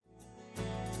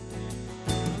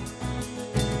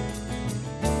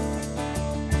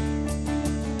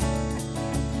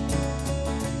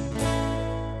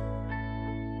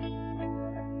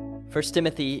1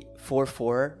 Timothy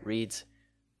 4:4 reads,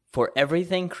 "For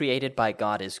everything created by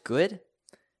God is good,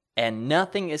 and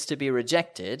nothing is to be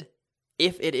rejected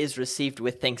if it is received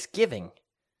with thanksgiving,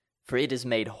 for it is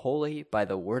made holy by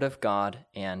the word of God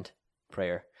and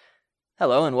prayer."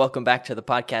 Hello, and welcome back to the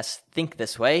podcast Think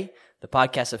This Way, the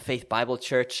podcast of Faith Bible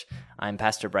Church. I'm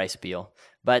Pastor Bryce Beal.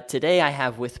 But today I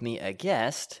have with me a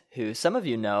guest who some of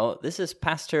you know. This is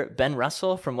Pastor Ben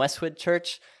Russell from Westwood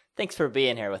Church. Thanks for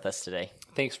being here with us today.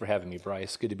 Thanks for having me,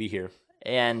 Bryce. Good to be here.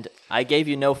 And I gave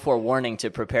you no forewarning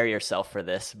to prepare yourself for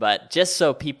this, but just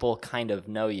so people kind of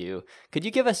know you, could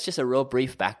you give us just a real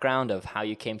brief background of how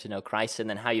you came to know Christ and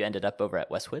then how you ended up over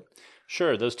at Westwood?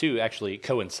 Sure, those two actually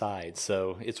coincide,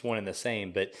 so it's one and the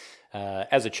same. But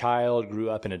as a child, grew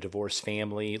up in a divorced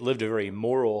family, lived a very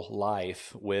moral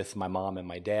life with my mom and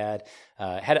my dad,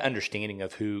 had an understanding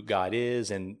of who God is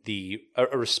and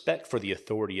a respect for the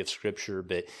authority of Scripture,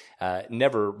 but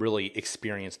never really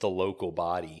experienced the local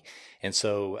body. And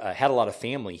so had a lot of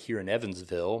family here in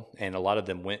Evansville, and a lot of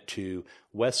them went to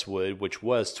Westwood, which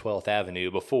was 12th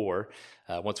Avenue before.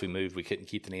 Once we moved, we couldn't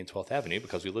keep the name 12th Avenue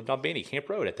because we lived on Bandy Camp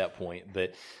Road at that point.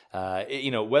 But,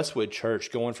 Westwood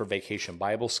Church, going for vacation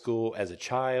Bible school as a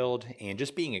child and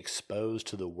just being exposed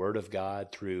to the Word of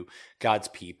God through God's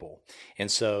people. And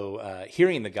so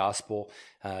hearing the gospel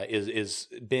is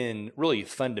been really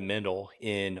fundamental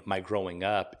in my growing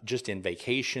up, just in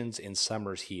vacations and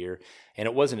summers here. And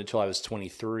it wasn't until I was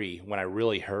 23 when I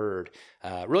really heard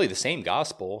really the same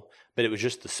gospel, but it was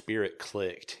just the Spirit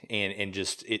clicked and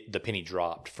just the penny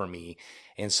dropped for me.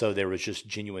 And so there was just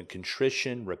genuine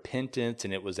contrition, repentance,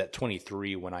 and it was at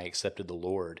 23 when I accepted the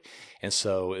Lord. And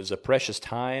so it was a precious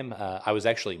time. I was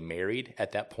actually married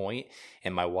at that point,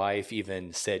 and my wife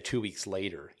even said 2 weeks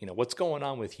later, "What's going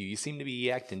on with you? You seem to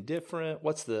be acting different.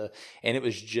 And it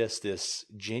was just this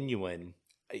genuine,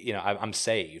 I'm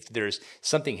saved.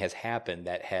 Something has happened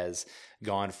that has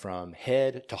gone from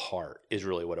head to heart is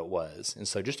really what it was. And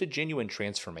so just a genuine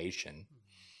transformation.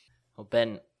 Well,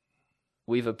 Ben,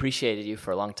 we've appreciated you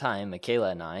for a long time, Michaela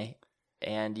and I,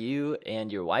 and you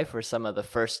and your wife were some of the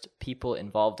first people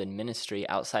involved in ministry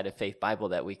outside of Faith Bible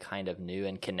that we kind of knew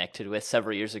and connected with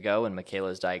several years ago when Michaela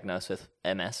was diagnosed with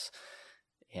MS.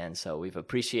 And so we've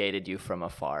appreciated you from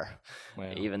afar,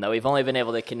 even though we've only been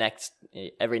able to connect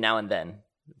every now and then.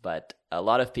 But a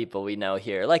lot of people we know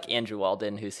here, like Andrew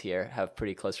Walden, who's here, have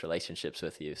pretty close relationships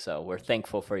with you. So we're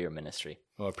thankful for your ministry.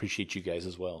 Well, I appreciate you guys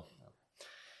as well.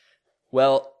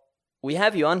 Well, we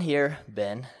have you on here,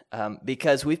 Ben,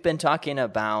 because we've been talking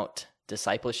about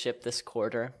discipleship this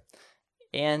quarter.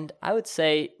 And I would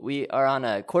say we are on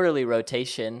a quarterly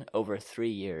rotation over 3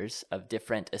 years of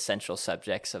different essential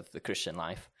subjects of the Christian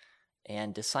life.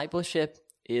 And discipleship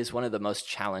is one of the most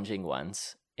challenging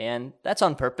ones. And that's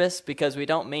on purpose because we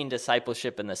don't mean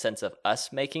discipleship in the sense of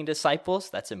us making disciples.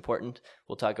 That's important.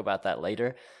 We'll talk about that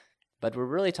later. But we're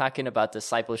really talking about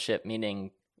discipleship,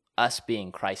 meaning us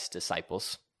being Christ's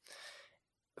disciples.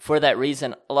 For that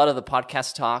reason, a lot of the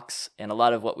podcast talks and a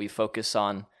lot of what we focus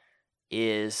on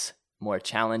is more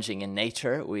challenging in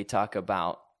nature. We talk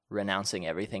about renouncing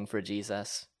everything for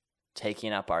Jesus,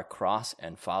 taking up our cross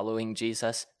and following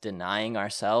Jesus, denying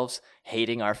ourselves,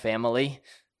 hating our family,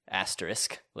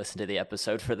 asterisk, listen to the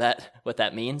episode for that, what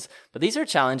that means. But these are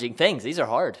challenging things. These are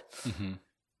hard. Mm-hmm.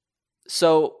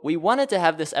 So we wanted to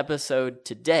have this episode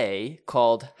today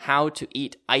called How to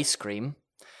Eat Ice Cream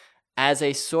as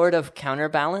a sort of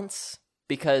counterbalance,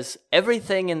 because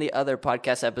everything in the other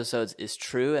podcast episodes is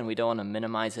true and we don't want to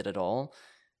minimize it at all.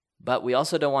 But we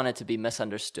also don't want it to be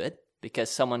misunderstood, because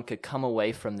someone could come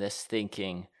away from this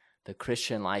thinking the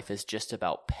Christian life is just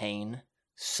about pain,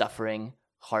 suffering,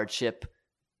 hardship,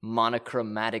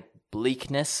 monochromatic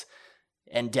bleakness,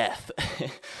 and death.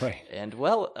 Right. And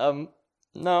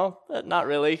no, not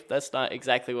really. That's not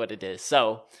exactly what it is.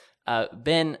 So,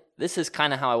 Ben, this is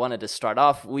kind of how I wanted to start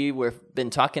off.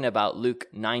 Been talking about Luke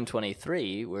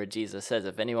 9:23, where Jesus says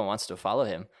if anyone wants to follow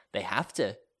him, they have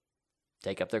to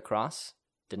take up their cross,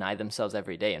 deny themselves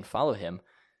every day, and follow him.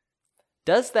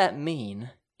 Does that mean,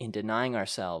 in denying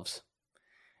ourselves,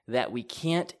 that we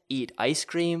can't eat ice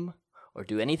cream or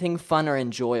do anything fun or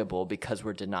enjoyable because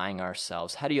we're denying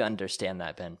ourselves? How do you understand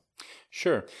that, Ben?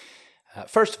 Sure.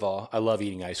 First of all, I love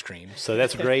eating ice cream, so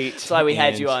that's great. That's why we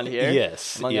had you on here.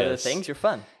 Yes. Among other things, you're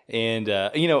fun. And,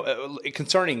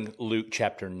 concerning Luke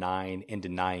chapter 9 and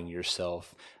denying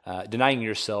yourself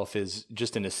is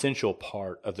just an essential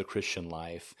part of the Christian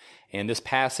life. And this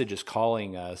passage is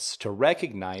calling us to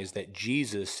recognize that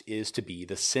Jesus is to be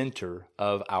the center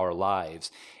of our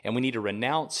lives. And we need to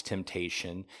renounce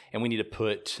temptation, and we need to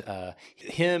put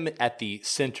him at the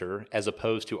center as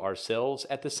opposed to ourselves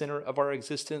at the center of our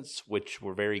existence, which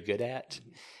we're very good at.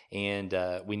 And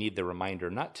we need the reminder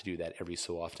not to do that every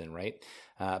so often, right?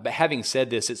 But having said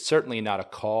this, it's certainly not a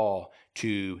call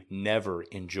to never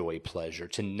enjoy pleasure,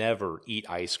 to never eat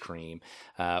ice cream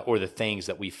or the things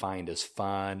that we find as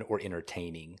fun or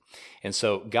entertaining. And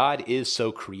so God is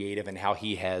so creative in how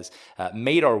he has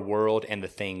made our world and the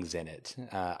things in it.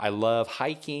 I love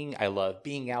hiking. I love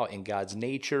being out in God's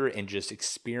nature and just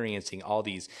experiencing all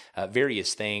these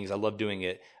various things. I love doing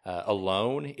it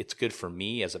alone. It's good for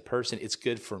me as a person. It's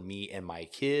good for me and my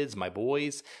kids, my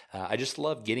boys. I just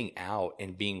love getting out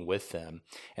and being with them.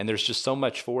 And there's just so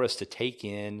much for us to take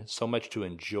in, so much to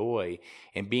enjoy.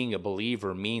 And being a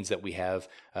believer means that we have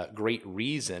great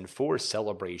reason for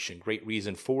celebration, great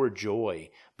reason for joy,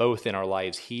 both in our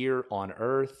lives here on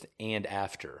earth and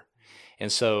after.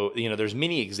 And so, there's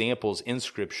many examples in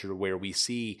Scripture where we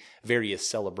see various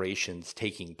celebrations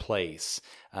taking place.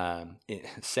 In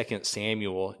 2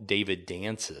 Samuel, David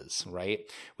dances, right?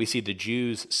 We see the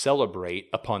Jews celebrate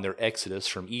upon their exodus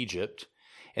from Egypt.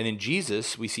 And then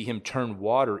Jesus, we see him turn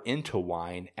water into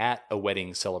wine at a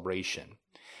wedding celebration.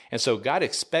 And so God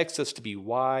expects us to be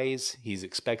wise. He's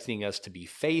expecting us to be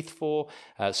faithful,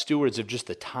 stewards of just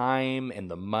the time and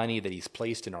the money that he's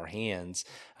placed in our hands.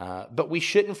 But we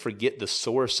shouldn't forget the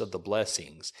source of the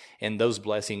blessings. And those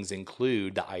blessings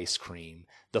include the ice cream,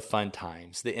 the fun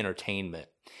times, the entertainment.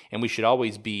 And we should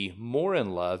always be more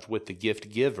in love with the gift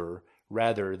giver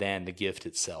rather than the gift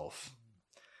itself.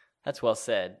 That's well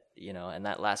said, and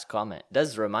that last comment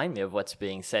does remind me of what's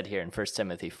being said here in 1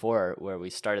 Timothy 4, where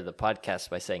we started the podcast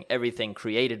by saying everything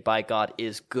created by God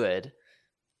is good,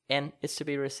 and it's to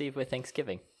be received with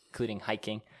thanksgiving, including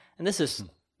hiking. And this is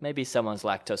maybe someone's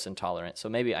lactose intolerant, so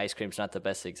maybe ice cream's not the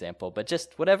best example, but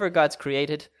just whatever God's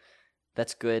created,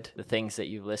 that's good. The things that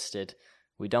you've listed,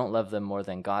 we don't love them more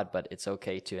than God, but it's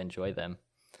okay to enjoy them.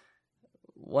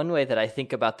 One way that I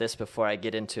think about this before I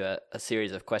get into a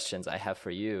series of questions I have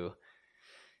for you,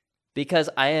 because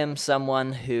I am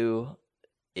someone who,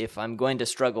 if I'm going to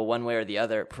struggle one way or the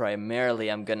other, primarily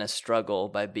I'm going to struggle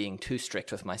by being too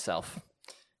strict with myself.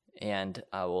 And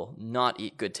I will not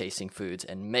eat good tasting foods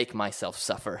and make myself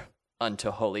suffer unto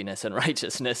holiness and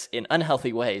righteousness in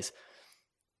unhealthy ways.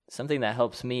 Something that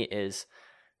helps me is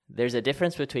there's a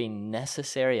difference between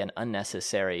necessary and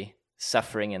unnecessary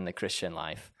suffering in the Christian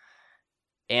life.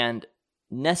 And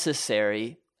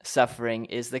necessary suffering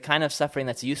is the kind of suffering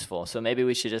that's useful. So maybe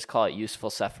we should just call it useful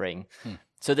suffering.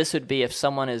 So this would be if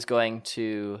someone is going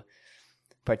to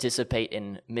participate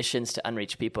in missions to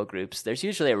unreached people groups, there's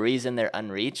usually a reason they're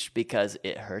unreached because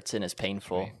it hurts and is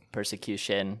painful. Right.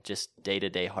 Persecution, just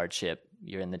day-to-day hardship.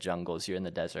 You're in the jungles, you're in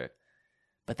the desert.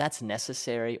 But that's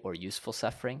necessary or useful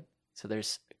suffering. So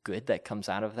there's good that comes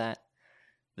out of that.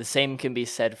 The same can be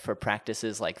said for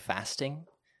practices like fasting.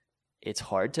 It's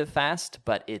hard to fast,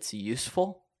 but it's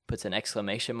useful, puts an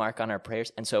exclamation mark on our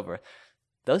prayers, and so forth.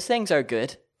 Those things are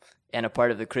good and a part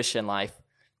of the Christian life,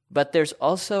 but there's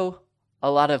also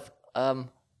a lot of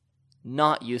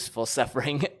not useful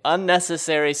suffering,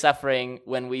 unnecessary suffering,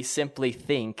 when we simply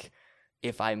think,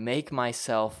 if I make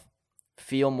myself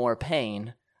feel more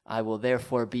pain, I will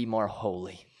therefore be more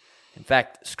holy. In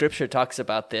fact, Scripture talks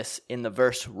about this in the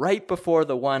verse right before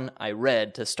the one I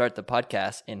read to start the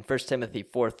podcast in 1 Timothy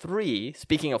 4:3,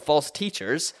 speaking of false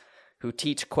teachers who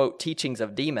teach, quote, teachings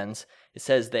of demons. It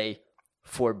says they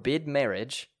forbid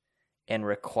marriage and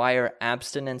require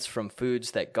abstinence from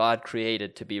foods that God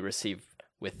created to be received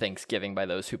with thanksgiving by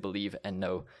those who believe and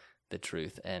know the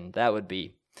truth. And that would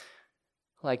be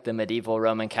like the medieval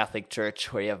Roman Catholic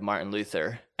Church, where you have Martin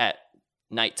Luther at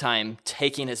nighttime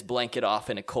taking his blanket off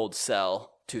in a cold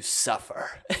cell to suffer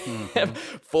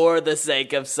for the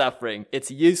sake of suffering. It's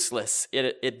useless.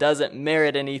 It doesn't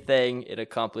merit anything. It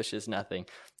accomplishes nothing.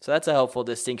 So that's a helpful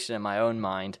distinction in my own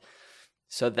mind.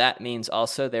 So that means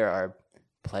also there are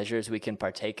pleasures we can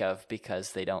partake of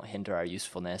because they don't hinder our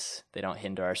usefulness. They don't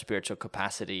hinder our spiritual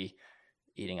capacity.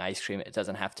 Eating ice cream, it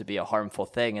doesn't have to be a harmful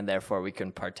thing, and therefore we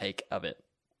can partake of it.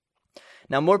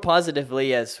 Now, more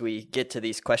positively, as we get to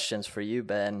these questions for you,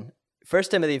 Ben,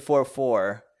 1 Timothy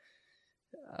 4:4,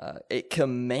 it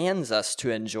commands us to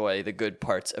enjoy the good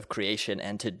parts of creation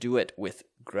and to do it with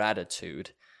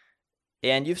gratitude.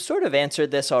 And you've sort of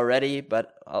answered this already,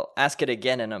 but I'll ask it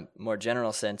again in a more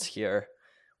general sense here.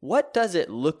 What does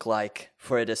it look like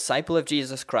for a disciple of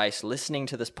Jesus Christ listening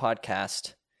to this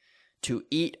podcast to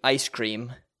eat ice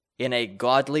cream in a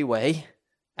godly way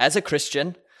as a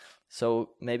Christian?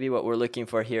 So maybe what we're looking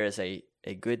for here is a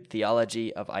good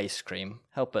theology of ice cream.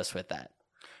 Help us with that.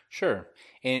 Sure.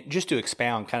 And just to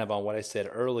expound kind of on what I said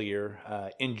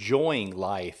earlier, enjoying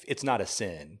life, it's not a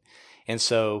sin. And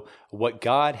so what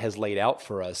God has laid out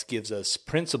for us gives us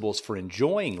principles for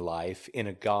enjoying life in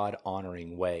a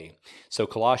God-honoring way. So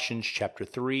Colossians chapter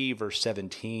 3, verse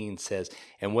 17 says,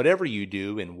 "And whatever you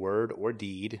do in word or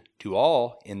deed, do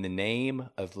all in the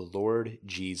name of the Lord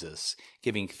Jesus,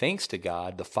 giving thanks to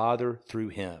God the Father through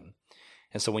him."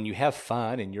 And so when you have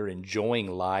fun and you're enjoying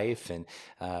life and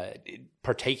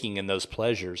partaking in those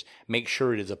pleasures, make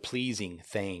sure it is a pleasing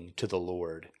thing to the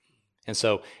Lord. And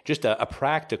so just a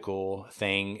practical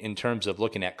thing in terms of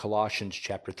looking at Colossians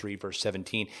chapter 3, verse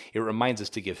 17, it reminds us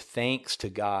to give thanks to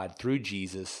God through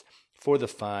Jesus for the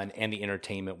fun and the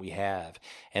entertainment we have.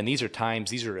 And these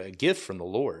are a gift from the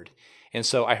Lord. And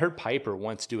so I heard Piper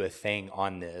once do a thing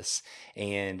on this,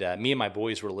 and me and my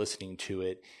boys were listening to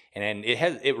it, and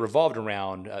it revolved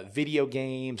around video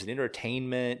games and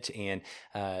entertainment. And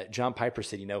John Piper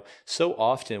said, so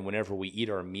often whenever we eat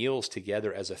our meals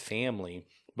together as a family,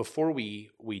 before we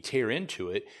tear into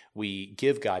it, we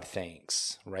give God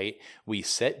thanks, right? We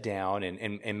sit down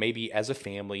and maybe as a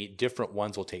family, different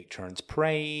ones will take turns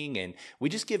praying, and we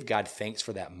just give God thanks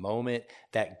for that moment,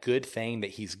 that good thing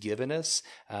that he's given us.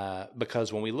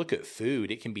 Because when we look at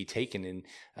food, it can be taken in,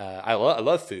 I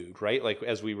love food, right? Like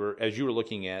as you were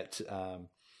looking at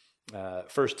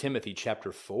 1 Timothy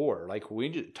chapter 4, like we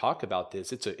need to talk about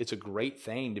this. It's a great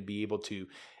thing to be able to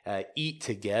eat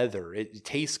together. It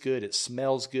tastes good. It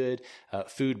smells good.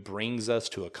 Food brings us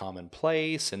to a common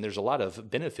place, and there's a lot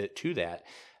of benefit to that.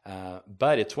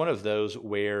 But it's one of those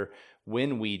where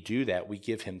when we do that, we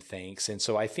give him thanks. And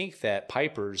so I think that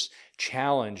Piper's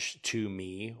challenge to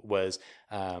me was,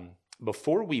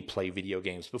 before we play video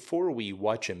games, before we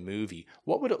watch a movie,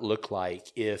 what would it look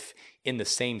like if in the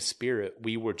same spirit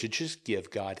we were to just give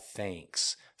God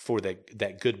thanks for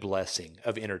that good blessing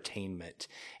of entertainment?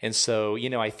 And so,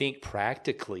 I think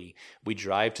practically we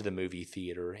drive to the movie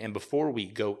theater, and before we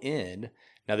go in,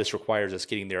 now this requires us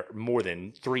getting there more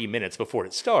than 3 minutes before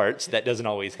it starts. That doesn't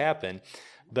always happen.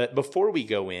 But before we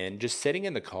go in, just sitting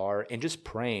in the car and just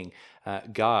praying,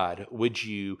 God, would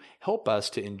you help us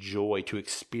to enjoy, to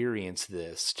experience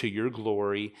this to your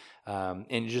glory,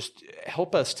 and just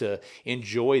help us to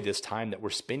enjoy this time that we're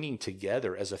spending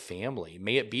together as a family.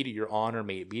 May it be to your honor,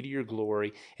 may it be to your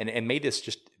glory, and may this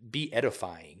just be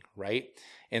edifying, right?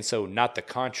 And so not the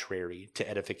contrary to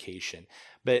edification.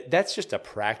 But that's just a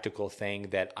practical thing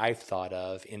that I've thought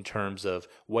of in terms of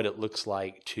what it looks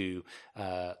like to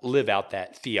live out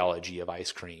that theology of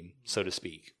ice cream, so to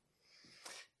speak.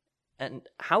 And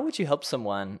how would you help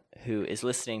someone who is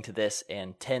listening to this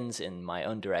and tends in my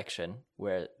own direction,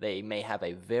 where they may have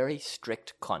a very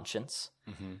strict conscience,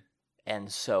 mm-hmm.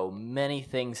 and so many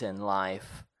things in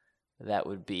life that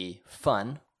would be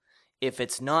fun, if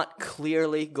it's not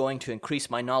clearly going to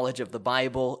increase my knowledge of the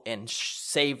Bible and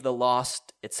save the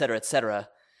lost, etc.,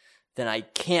 then I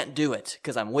can't do it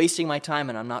because I'm wasting my time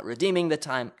and I'm not redeeming the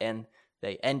time, and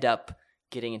they end up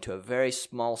getting into a very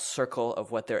small circle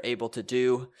of what they're able to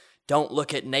do. Don't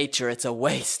look at nature, it's a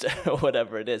waste, or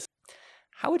whatever it is.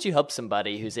 How would you help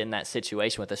somebody who's in that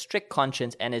situation with a strict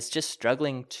conscience and is just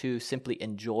struggling to simply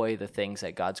enjoy the things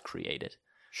that God's created?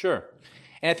 Sure.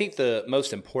 And I think the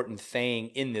most important thing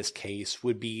in this case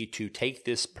would be to take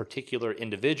this particular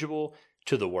individual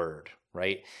to the Word,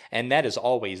 right? And that is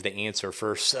always the answer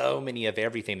for so many of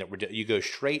everything that we're doing. You go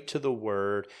straight to the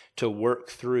Word to work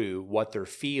through what they're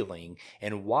feeling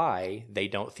and why they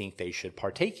don't think they should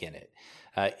partake in it.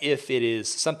 If it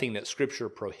is something that Scripture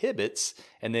prohibits,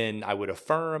 and then I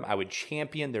would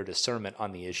champion their discernment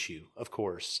on the issue, of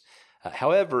course.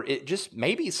 However, it just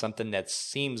may be something that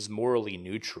seems morally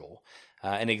neutral.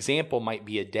 An example might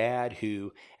be a dad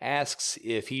who asks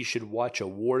if he should watch a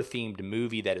war-themed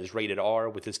movie that is rated R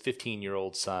with his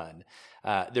 15-year-old son.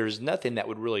 There's nothing that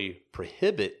would really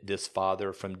prohibit this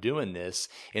father from doing this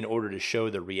in order to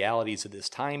show the realities of this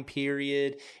time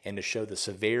period and to show the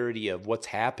severity of what's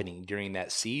happening during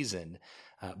that season.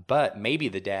 But maybe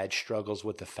the dad struggles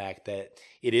with the fact that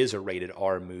it is a rated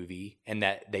R movie and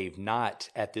that they've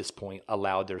not, at this point,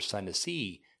 allowed their son to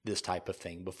see this type of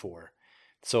thing before.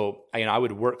 So I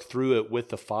would work through it with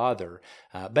the father.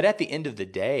 But at the end of the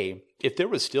day, if there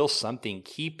was still something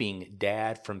keeping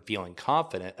dad from feeling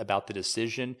confident about the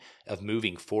decision of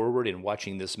moving forward and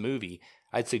watching this movie,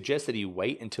 I'd suggest that he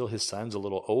wait until his son's a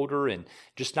little older and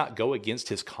just not go against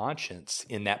his conscience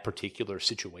in that particular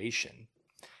situation.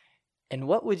 And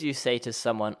what would you say to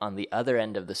someone on the other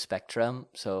end of the spectrum?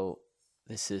 So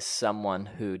this is someone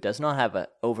who does not have an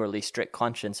overly strict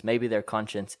conscience. Maybe their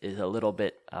conscience is a little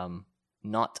bit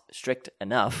not strict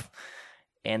enough,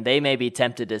 and they may be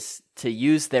tempted to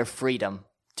use their freedom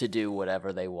to do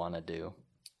whatever they want to do.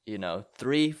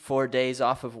 3-4 days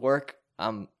off of work,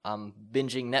 I'm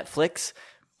binging Netflix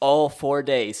all 4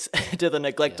 days to the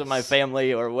neglect of my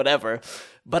family or whatever.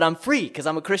 But I'm free because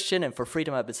I'm a Christian, and for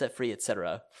freedom I've been set free,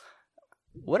 etc.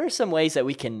 What are some ways that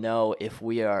we can know if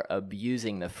we are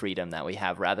abusing the freedom that we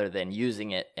have rather than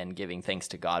using it and giving thanks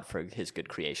to God for his good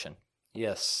creation?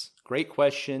 Yes, great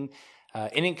question.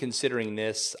 And in considering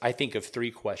this, I think of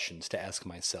 3 questions to ask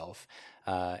myself.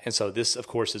 And so this, of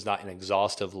course, is not an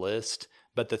exhaustive list,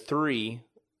 but the 3,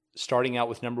 starting out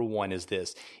with number 1, is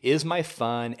this: is my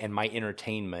fun and my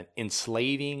entertainment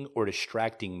enslaving or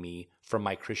distracting me from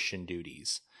my Christian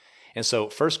duties? And so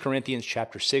 1 Corinthians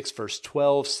chapter 6, verse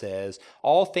 12 says,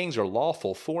 all things are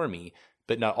lawful for me,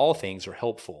 but not all things are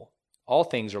helpful. All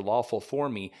things are lawful for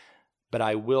me, but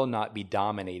I will not be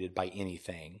dominated by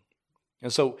anything.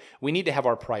 And so we need to have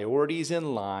our priorities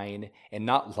in line and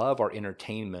not love our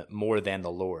entertainment more than the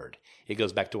Lord. It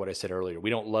goes back to what I said earlier. We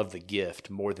don't love the gift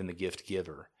more than the gift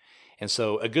giver. And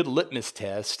so a good litmus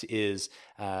test is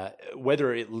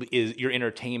whether it is your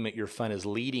entertainment, your fun is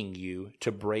leading you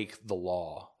to break the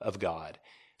law of God.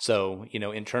 So,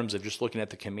 in terms of just looking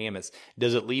at the commandments,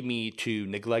 does it lead me to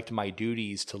neglect my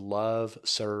duties to love,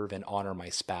 serve, and honor my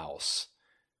spouse?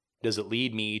 Does it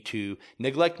lead me to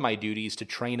neglect my duties to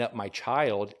train up my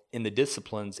child in the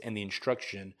disciplines and the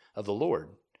instruction of the Lord?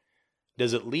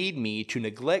 Does it lead me to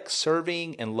neglect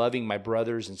serving and loving my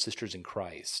brothers and sisters in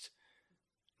Christ?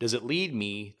 Does it lead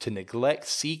me to neglect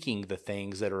seeking the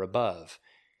things that are above?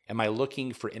 Am I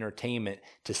looking for entertainment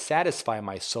to satisfy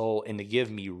my soul and to give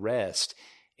me rest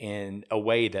in a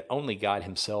way that only God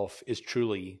himself is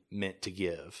truly meant to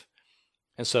give?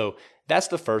 And so that's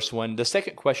the first one. The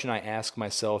second question I ask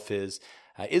myself is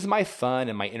my fun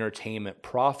and my entertainment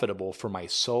profitable for my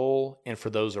soul and for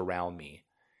those around me?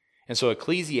 And so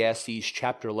Ecclesiastes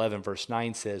chapter 11, verse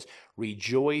 9 says,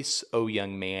 rejoice, O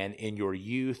young man, in your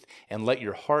youth, and let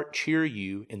your heart cheer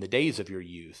you in the days of your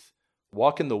youth.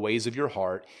 Walk in the ways of your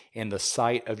heart and the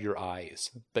sight of your eyes.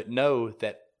 But know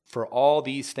that for all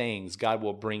these things, God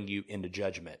will bring you into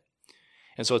judgment.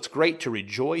 And so it's great to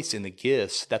rejoice in the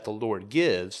gifts that the Lord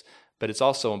gives, but it's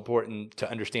also important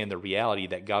to understand the reality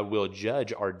that God will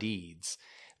judge our deeds,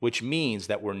 which means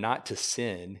that we're not to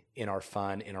sin in our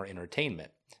fun and our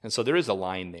entertainment. And so there is a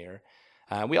line there.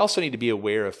 We also need to be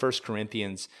aware of 1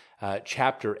 Corinthians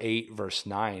chapter 8, verse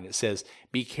 9. It says,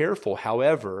 be careful,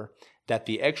 however, that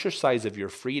the exercise of your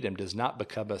freedom does not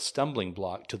become a stumbling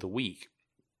block to the weak.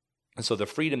 And so the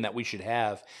freedom that we should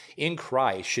have in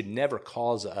Christ should never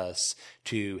cause us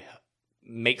to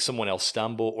make someone else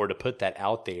stumble or to put that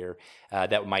out there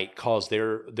that might cause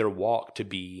their walk to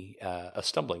be a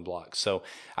stumbling block. So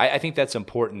I think that's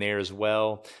important there as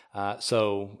well.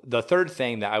 So the third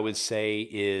thing that I would say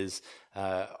is,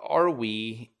 are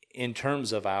we, in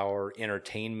terms of our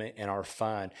entertainment and our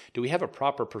fun, do we have a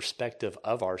proper perspective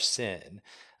of our sin?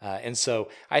 And so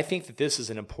I think that this is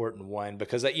an important one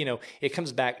because, it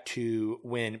comes back to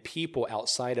when people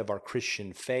outside of our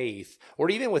Christian faith, or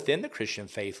even within the Christian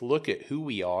faith, look at who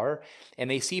we are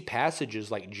and they see passages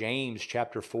like James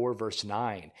chapter 4, verse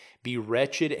 9, be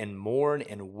wretched and mourn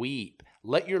and weep.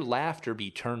 Let your laughter be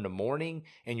turned to mourning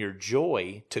and your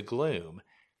joy to gloom.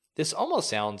 This almost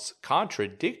sounds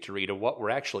contradictory to what we're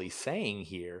actually saying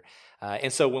here.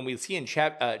 And so when we see in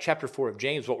chapter 4 of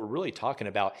James, what we're really talking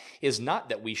about is not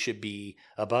that we should be,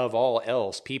 above all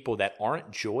else, people that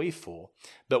aren't joyful.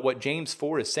 But what James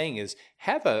 4 is saying is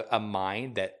have a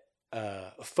mind that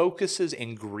focuses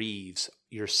and grieves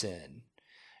your sin.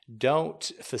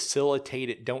 Don't facilitate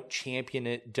it. Don't champion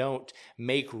it. Don't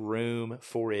make room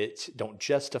for it. Don't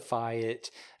justify it.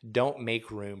 Don't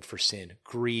make room for sin.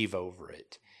 Grieve over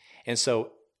it. And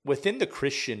so within the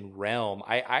Christian realm,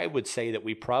 I would say that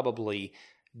we probably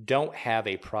don't have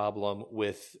a problem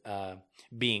with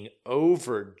being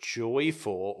over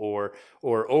joyful or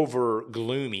over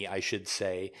gloomy, I should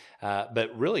say.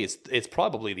 But really, it's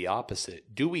probably the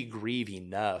opposite. Do we grieve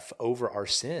enough over our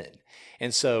sin?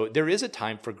 And so there is a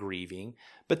time for grieving,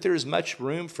 but there is much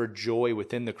room for joy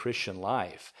within the Christian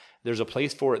life. There's a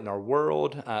place for it in our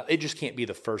world. It just can't be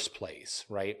the first place,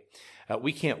 right?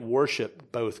 We can't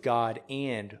worship both God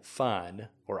and fun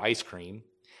or ice cream.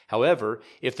 However,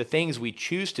 if the things we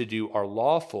choose to do are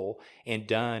lawful and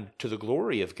done to the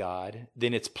glory of God,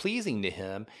 then it's pleasing to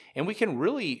Him, and we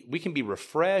can be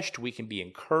refreshed, we can be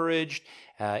encouraged,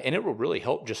 and it will really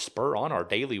help just spur on our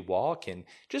daily walk and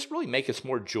just really make us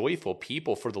more joyful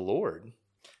people for the Lord.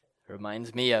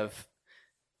 Reminds me of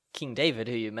King David,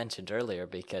 who you mentioned earlier,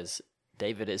 because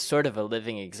David is sort of a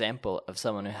living example of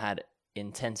someone who had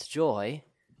intense joy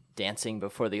dancing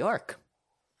before the ark.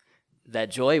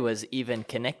 That joy was even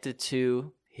connected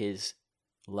to his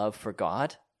love for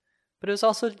God, but it was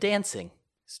also dancing.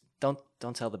 Don't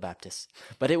tell the Baptists.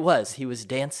 But it was. He was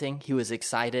dancing. He was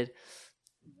excited.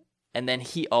 And then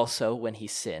he also, when he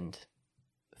sinned,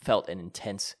 felt an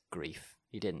intense grief.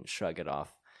 He didn't shrug it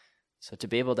off. So to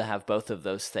be able to have both of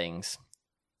those things,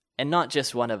 and not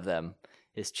just one of them,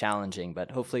 is challenging,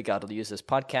 but hopefully God will use this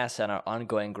podcast and our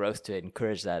ongoing growth to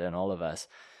encourage that in all of us.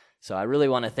 So I really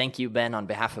want to thank you, Ben, on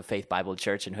behalf of Faith Bible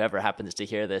Church, and whoever happens to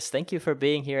hear this. Thank you for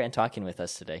being here and talking with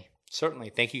us today. Certainly.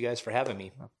 Thank you guys for having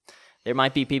me. There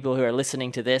might be people who are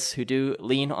listening to this who do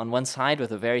lean on one side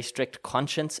with a very strict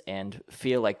conscience and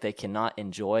feel like they cannot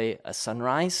enjoy a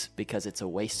sunrise because it's a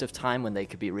waste of time when they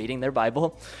could be reading their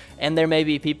Bible. And there may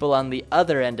be people on the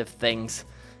other end of things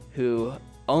who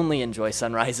only enjoy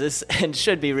sunrises and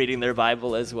should be reading their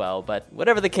Bible as well. But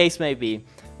whatever the case may be,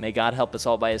 may God help us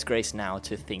all by His grace now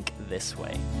to think this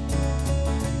way.